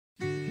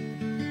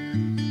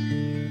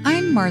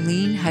I'm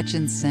Marlene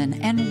Hutchinson,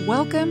 and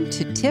welcome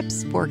to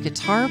Tips for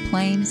Guitar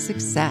Playing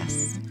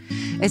Success.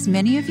 As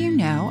many of you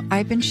know,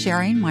 I've been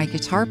sharing my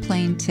guitar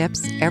playing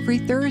tips every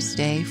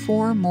Thursday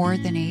for more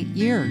than 8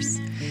 years.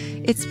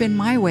 It's been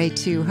my way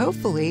to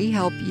hopefully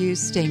help you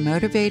stay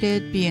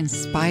motivated, be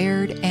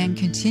inspired, and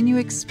continue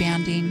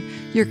expanding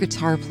your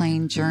guitar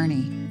playing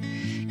journey.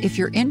 If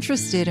you're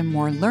interested in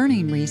more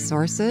learning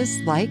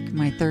resources like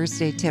my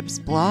Thursday Tips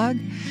blog,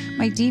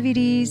 my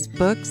DVDs,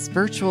 books,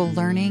 virtual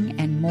learning,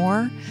 and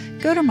more,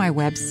 go to my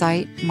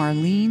website,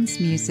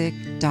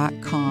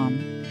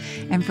 marlenesmusic.com.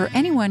 And for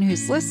anyone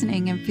who's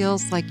listening and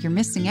feels like you're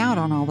missing out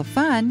on all the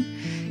fun,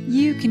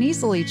 you can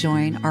easily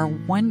join our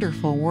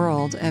wonderful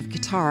world of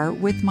guitar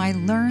with my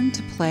Learn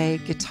to Play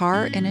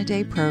Guitar in a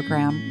Day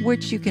program,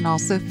 which you can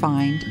also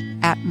find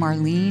at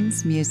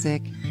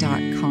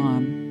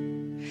marlenesmusic.com.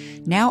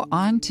 Now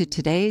on to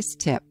today's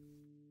tip.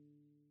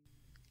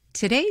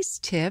 Today's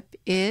tip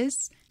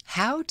is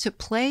how to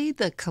play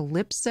the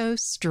Calypso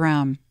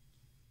Strum.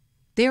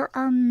 There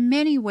are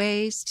many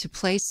ways to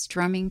play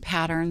strumming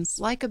patterns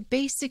like a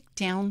basic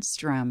down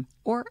strum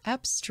or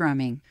up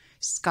strumming,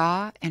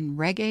 ska and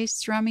reggae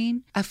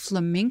strumming, a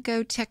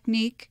flamenco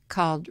technique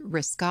called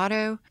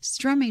riscato,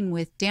 strumming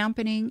with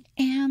dampening,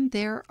 and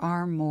there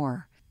are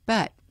more.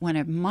 But one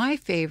of my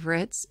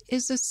favorites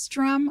is a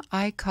strum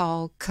I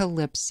call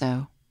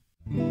Calypso.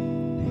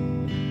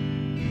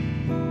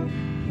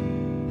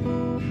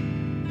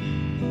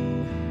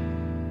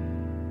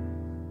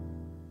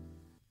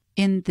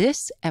 In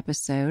this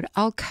episode,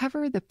 I'll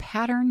cover the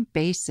pattern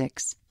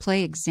basics,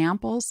 play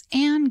examples,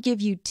 and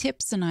give you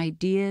tips and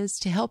ideas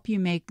to help you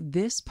make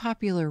this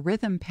popular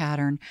rhythm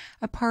pattern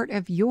a part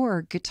of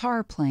your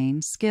guitar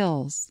playing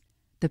skills.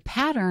 The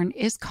pattern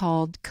is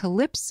called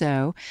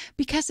Calypso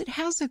because it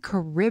has a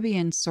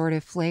Caribbean sort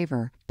of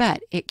flavor,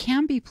 but it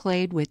can be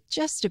played with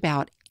just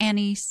about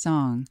any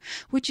song,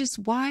 which is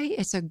why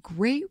it's a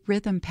great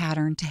rhythm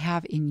pattern to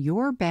have in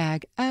your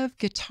bag of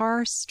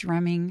guitar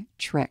strumming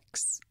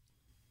tricks.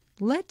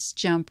 Let's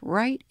jump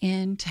right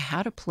into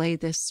how to play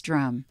this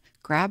strum.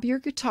 Grab your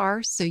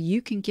guitar so you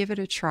can give it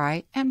a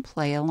try and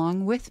play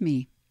along with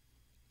me.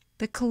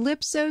 The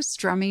Calypso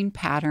strumming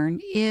pattern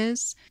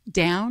is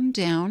down,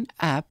 down,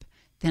 up,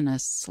 then a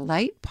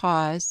slight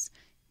pause,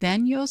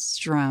 then you'll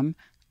strum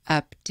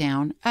up,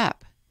 down,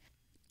 up.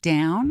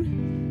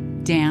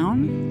 Down,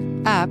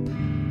 down, up,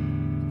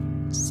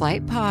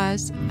 slight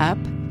pause, up,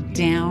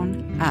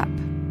 down, up.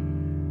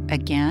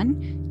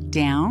 Again,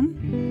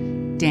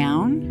 down,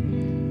 down,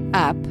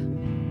 up,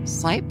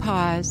 slight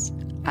pause,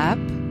 up,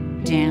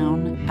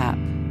 down, up.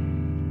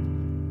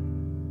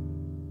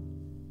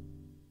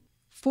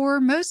 For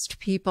most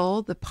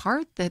people, the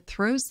part that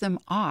throws them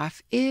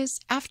off is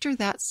after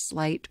that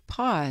slight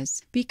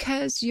pause,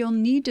 because you'll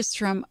need to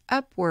strum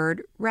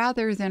upward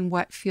rather than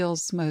what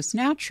feels most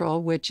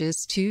natural, which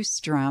is to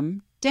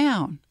strum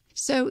down.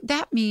 So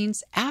that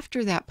means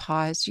after that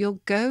pause,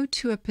 you'll go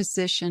to a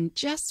position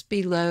just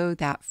below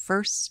that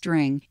first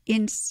string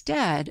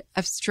instead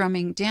of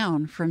strumming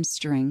down from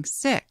string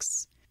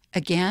 6.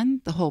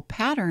 Again, the whole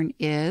pattern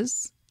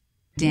is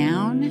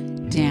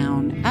down,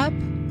 down, up,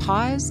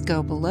 pause,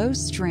 go below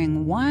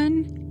string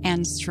 1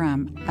 and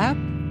strum up,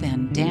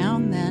 then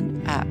down,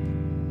 then up.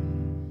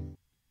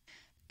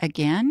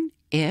 Again,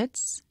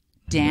 it's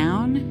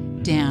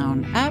down,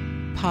 down, up,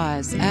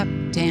 pause, up,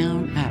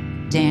 down, up,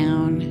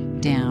 down,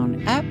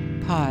 down, up,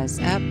 pause,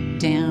 up,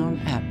 down,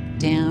 up,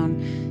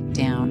 down,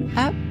 down,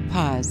 up,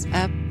 pause,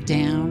 up,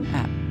 down,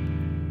 up.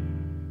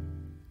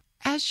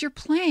 As you're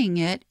playing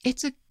it,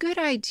 it's a good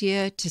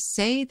idea to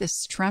say the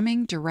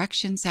strumming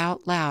directions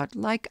out loud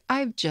like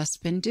I've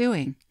just been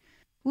doing.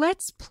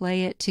 Let's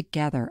play it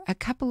together a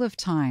couple of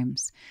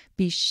times.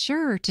 Be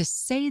sure to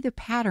say the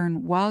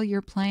pattern while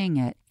you're playing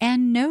it,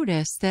 and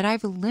notice that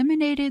I've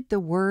eliminated the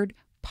word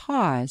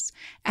pause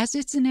as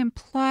it's an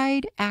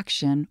implied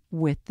action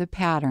with the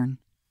pattern.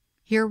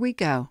 Here we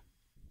go.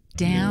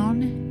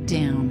 Down,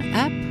 down,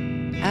 up,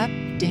 up,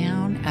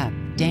 down, up,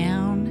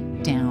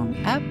 down, down,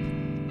 up,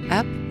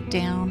 up,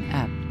 down,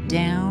 up,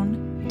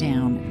 down,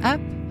 down, up,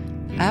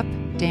 up,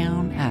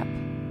 down, up.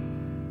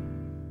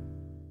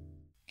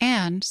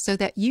 And so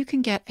that you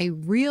can get a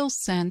real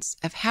sense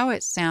of how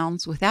it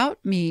sounds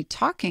without me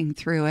talking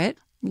through it,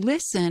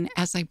 listen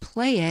as I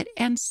play it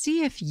and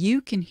see if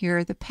you can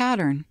hear the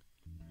pattern.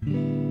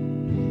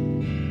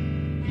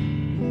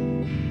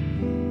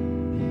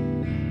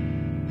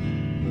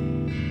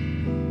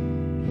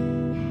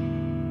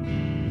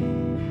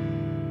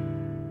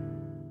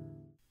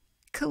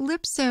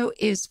 Calypso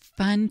is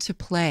fun to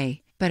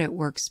play, but it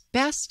works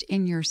best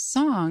in your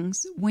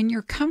songs when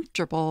you're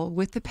comfortable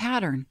with the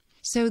pattern.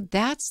 So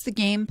that's the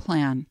game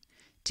plan.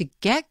 To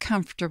get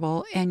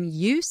comfortable and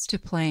used to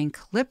playing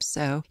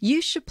Calypso,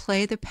 you should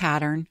play the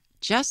pattern,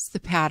 just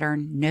the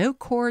pattern, no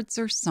chords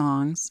or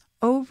songs,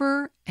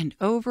 over and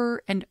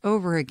over and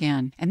over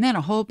again, and then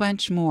a whole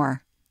bunch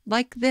more,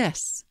 like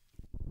this.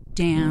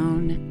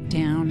 Down,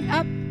 down,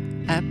 up,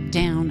 up,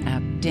 down,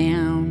 up,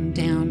 down,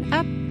 down,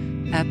 up,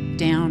 up,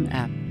 down,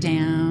 up,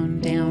 down,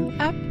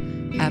 down, up,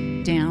 up,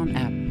 down,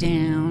 up,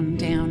 down,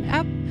 down.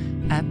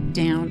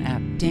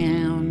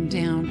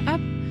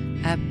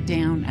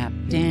 down, up,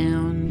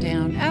 down,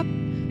 down,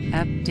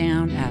 up,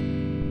 down, up.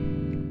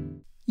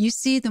 You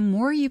see, the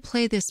more you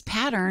play this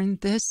pattern,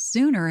 the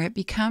sooner it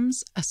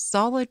becomes a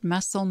solid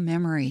muscle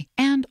memory,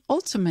 and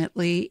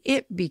ultimately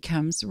it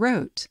becomes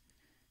rote.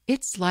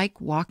 It's like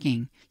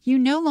walking. You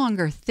no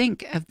longer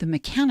think of the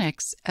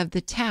mechanics of the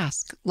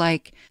task,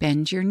 like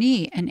bend your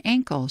knee and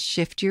ankle,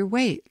 shift your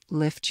weight,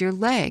 lift your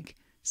leg,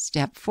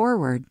 step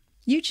forward.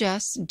 You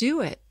just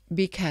do it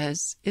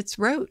because it's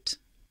rote.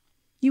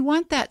 You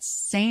want that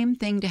same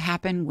thing to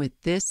happen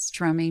with this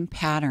strumming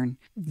pattern.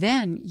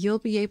 Then you'll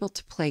be able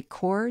to play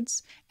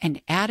chords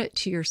and add it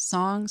to your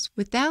songs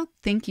without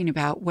thinking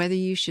about whether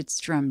you should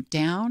strum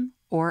down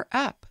or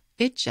up.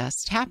 It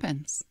just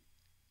happens.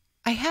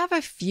 I have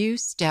a few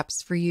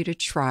steps for you to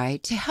try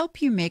to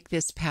help you make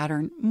this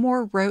pattern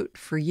more rote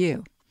for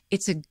you.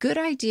 It's a good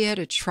idea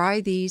to try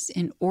these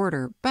in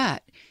order,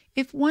 but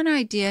if one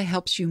idea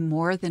helps you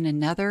more than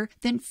another,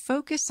 then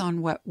focus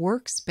on what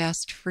works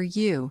best for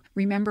you.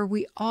 Remember,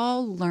 we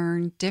all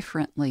learn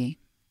differently.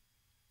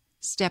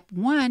 Step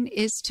 1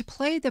 is to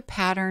play the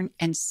pattern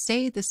and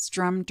say the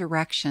strum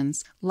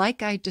directions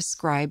like I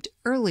described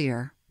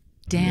earlier.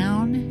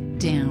 Down,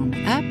 down,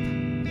 up,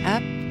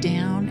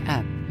 down,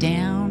 up,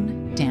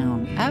 down,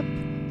 down, up,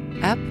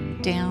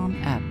 down,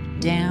 up,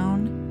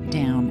 down,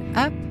 down,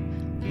 up,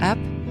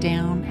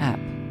 down, up.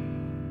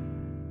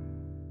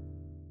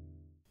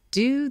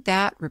 Do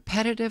that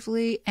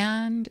repetitively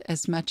and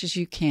as much as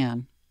you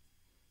can.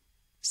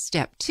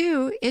 Step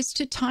 2 is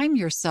to time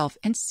yourself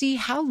and see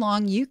how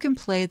long you can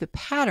play the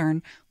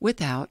pattern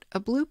without a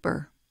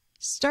blooper.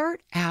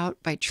 Start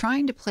out by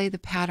trying to play the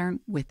pattern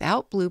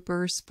without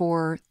bloopers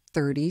for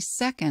 30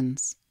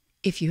 seconds.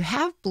 If you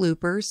have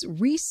bloopers,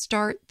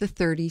 restart the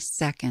 30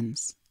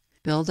 seconds.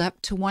 Build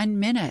up to 1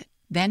 minute,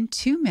 then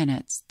 2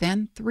 minutes,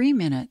 then 3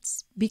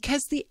 minutes,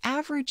 because the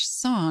average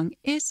song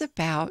is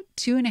about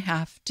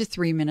 2.5 to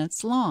 3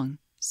 minutes long.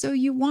 So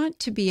you want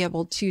to be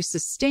able to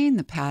sustain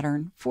the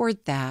pattern for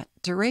that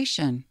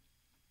duration.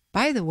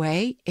 By the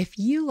way, if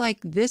you like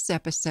this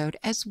episode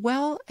as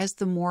well as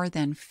the more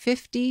than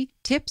 50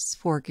 Tips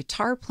for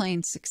Guitar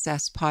Playing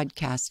Success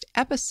podcast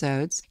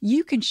episodes,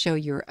 you can show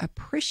your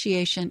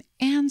appreciation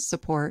and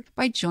support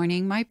by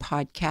joining my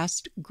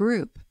podcast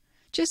group.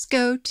 Just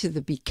go to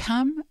the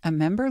Become a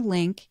Member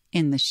link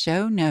in the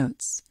show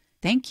notes.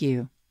 Thank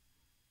you.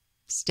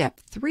 Step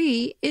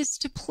 3 is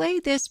to play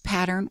this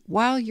pattern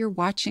while you're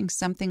watching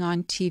something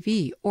on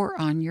TV or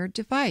on your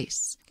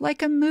device,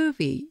 like a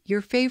movie,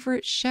 your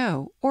favorite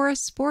show, or a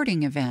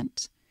sporting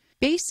event.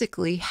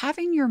 Basically,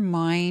 having your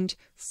mind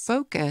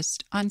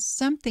focused on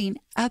something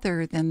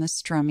other than the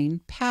strumming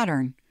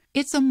pattern.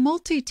 It's a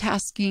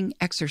multitasking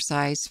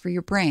exercise for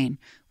your brain,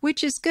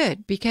 which is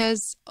good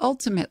because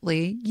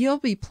ultimately you'll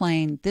be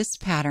playing this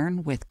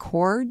pattern with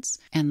chords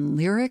and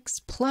lyrics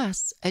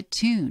plus a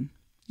tune.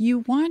 You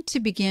want to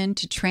begin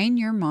to train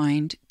your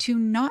mind to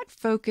not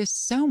focus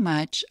so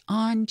much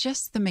on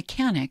just the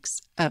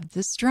mechanics of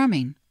the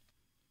strumming.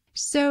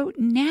 So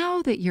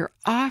now that you're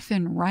off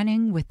and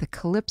running with the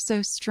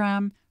Calypso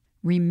Strum,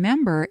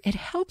 remember it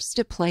helps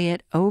to play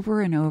it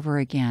over and over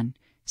again.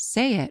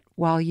 Say it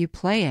while you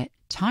play it.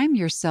 Time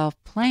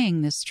yourself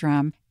playing the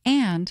strum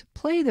and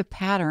play the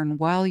pattern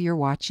while you're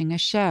watching a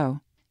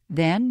show.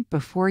 Then,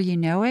 before you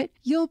know it,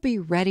 you'll be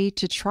ready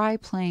to try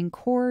playing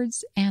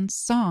chords and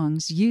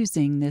songs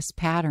using this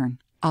pattern.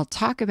 I'll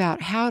talk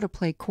about how to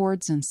play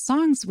chords and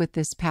songs with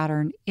this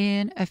pattern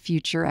in a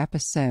future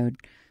episode.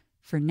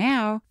 For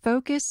now,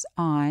 focus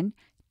on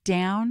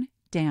down,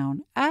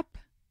 down, up,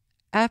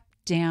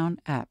 down,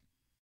 up.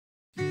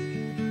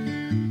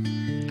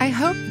 I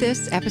hope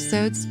this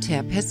episode's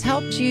tip has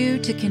helped you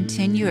to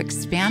continue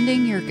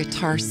expanding your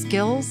guitar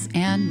skills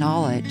and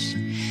knowledge.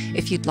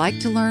 If you'd like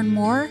to learn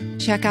more,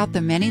 check out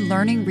the many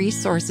learning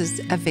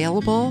resources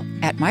available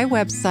at my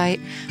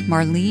website,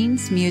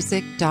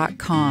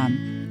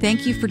 marlenesmusic.com.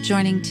 Thank you for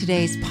joining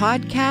today's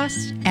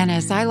podcast, and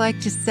as I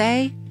like to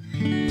say,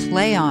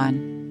 play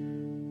on.